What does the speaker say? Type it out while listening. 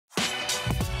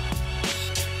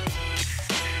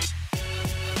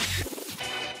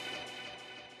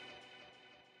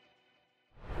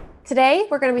Today,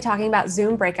 we're going to be talking about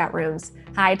Zoom Breakout Rooms.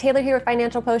 Hi, Taylor here with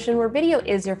Financial Potion, where video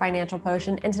is your financial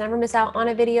potion. And to never miss out on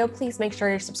a video, please make sure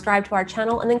you're subscribed to our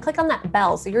channel and then click on that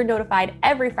bell so you're notified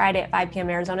every Friday at 5 p.m.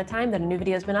 Arizona time that a new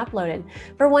video has been uploaded.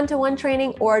 For one-to-one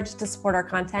training or just to support our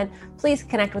content, please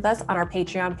connect with us on our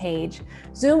Patreon page.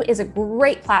 Zoom is a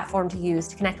great platform to use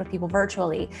to connect with people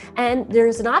virtually, and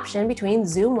there's an option between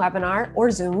Zoom Webinar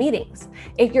or Zoom Meetings.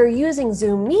 If you're using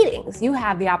Zoom Meetings, you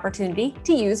have the opportunity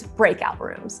to use Breakout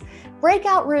Rooms.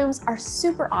 Breakout rooms are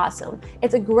super awesome.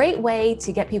 It's a great way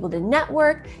to get people to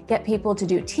network, get people to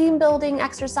do team building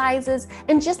exercises,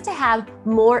 and just to have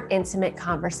more intimate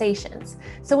conversations.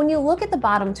 So when you look at the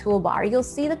bottom toolbar, you'll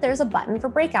see that there's a button for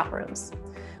breakout rooms.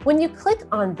 When you click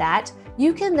on that,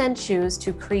 you can then choose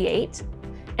to create,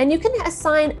 and you can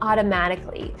assign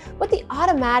automatically. What the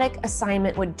automatic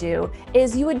assignment would do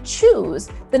is you would choose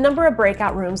the number of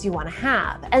breakout rooms you want to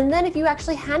have. And then if you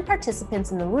actually had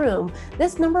participants in the room,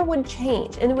 this number would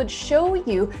change and it would show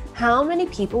you how many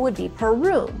people would be per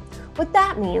room. What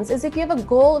that means is if you have a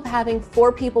goal of having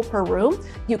 4 people per room,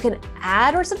 you can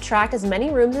add or subtract as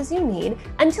many rooms as you need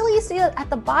until you see at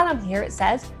the bottom here it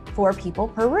says 4 people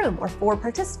per room or 4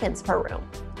 participants per room.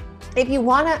 If you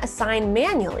want to assign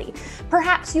manually,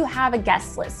 perhaps you have a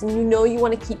guest list and you know you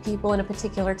want to keep people in a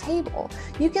particular table.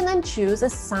 You can then choose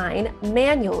assign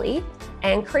manually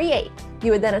and create.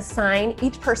 You would then assign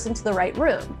each person to the right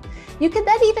room. You could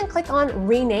then even click on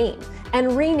rename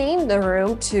and rename the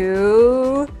room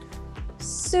to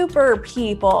super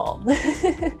people.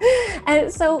 And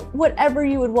so whatever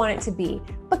you would want it to be.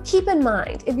 But keep in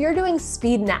mind, if you're doing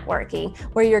speed networking,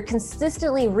 where you're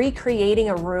consistently recreating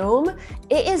a room,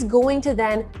 it is going to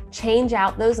then change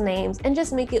out those names and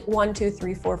just make it 1, 2,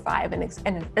 3, 4, 5,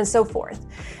 and so forth.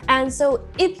 And so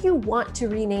if you want to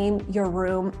rename your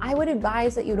room, I would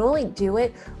advise that you'd only do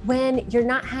it when you're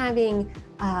not having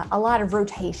a lot of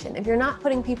rotation. If you're not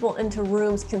putting people into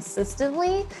rooms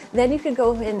consistently, then you could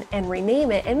go in and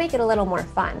rename it and make it a little more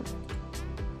fun.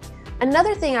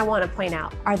 Another thing I want to point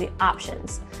out are the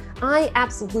options. I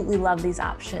absolutely love these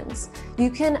options. You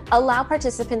can allow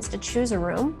participants to choose a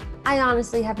room. I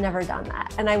honestly have never done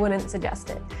that, and I wouldn't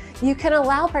suggest it. You can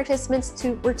allow participants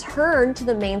to return to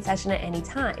the main session at any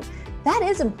time. That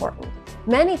is important.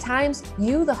 Many times,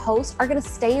 you, the host, are going to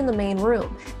stay in the main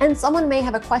room, and someone may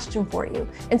have a question for you.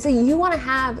 And so you want to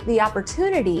have the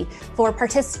opportunity for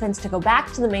participants to go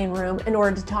back to the main room in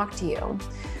order to talk to you.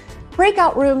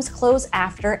 Breakout rooms close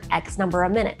after X number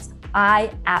of minutes. I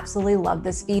absolutely love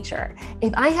this feature.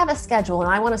 If I have a schedule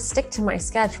and I want to stick to my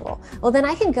schedule, well, then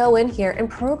I can go in here and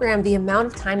program the amount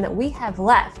of time that we have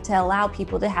left to allow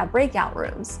people to have breakout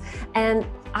rooms. And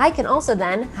I can also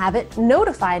then have it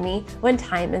notify me when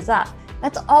time is up.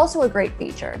 That's also a great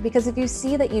feature because if you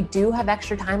see that you do have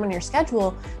extra time on your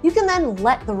schedule, you can then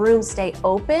let the room stay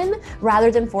open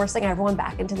rather than forcing everyone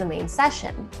back into the main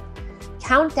session.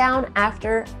 Countdown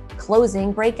after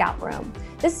closing breakout room.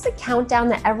 This is a countdown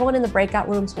that everyone in the breakout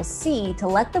rooms will see to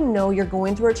let them know you're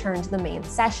going to return to the main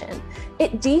session.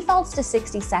 It defaults to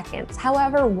 60 seconds.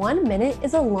 However, 1 minute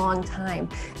is a long time.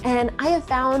 And I have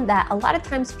found that a lot of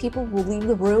times people will leave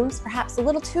the rooms perhaps a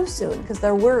little too soon because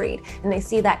they're worried and they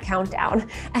see that countdown.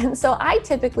 And so I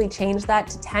typically change that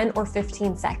to 10 or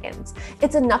 15 seconds.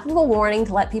 It's enough of a warning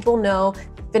to let people know,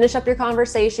 finish up your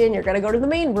conversation, you're gonna go to the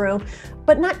main room,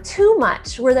 but not too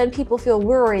much where then people feel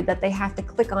worried that they have to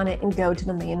click on it and go to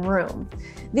the main room.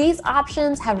 These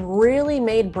options have really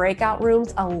made breakout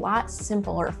rooms a lot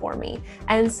simpler for me.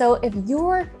 And so if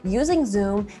you're using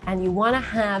Zoom and you wanna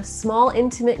have small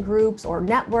intimate groups or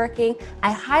networking,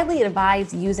 I highly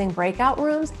advise using breakout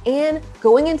rooms and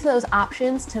going into those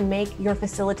options to make your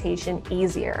facilitation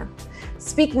easier.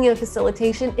 Speaking of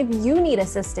facilitation, if you need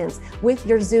assistance with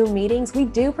your Zoom meetings, we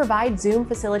do provide Zoom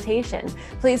facilitation.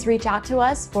 Please reach out to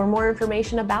us for more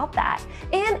information about that.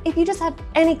 And if you just have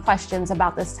any questions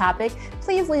about this topic,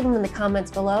 please leave them in the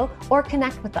comments below or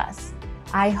connect with us.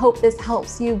 I hope this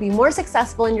helps you be more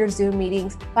successful in your Zoom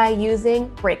meetings by using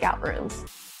breakout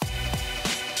rooms.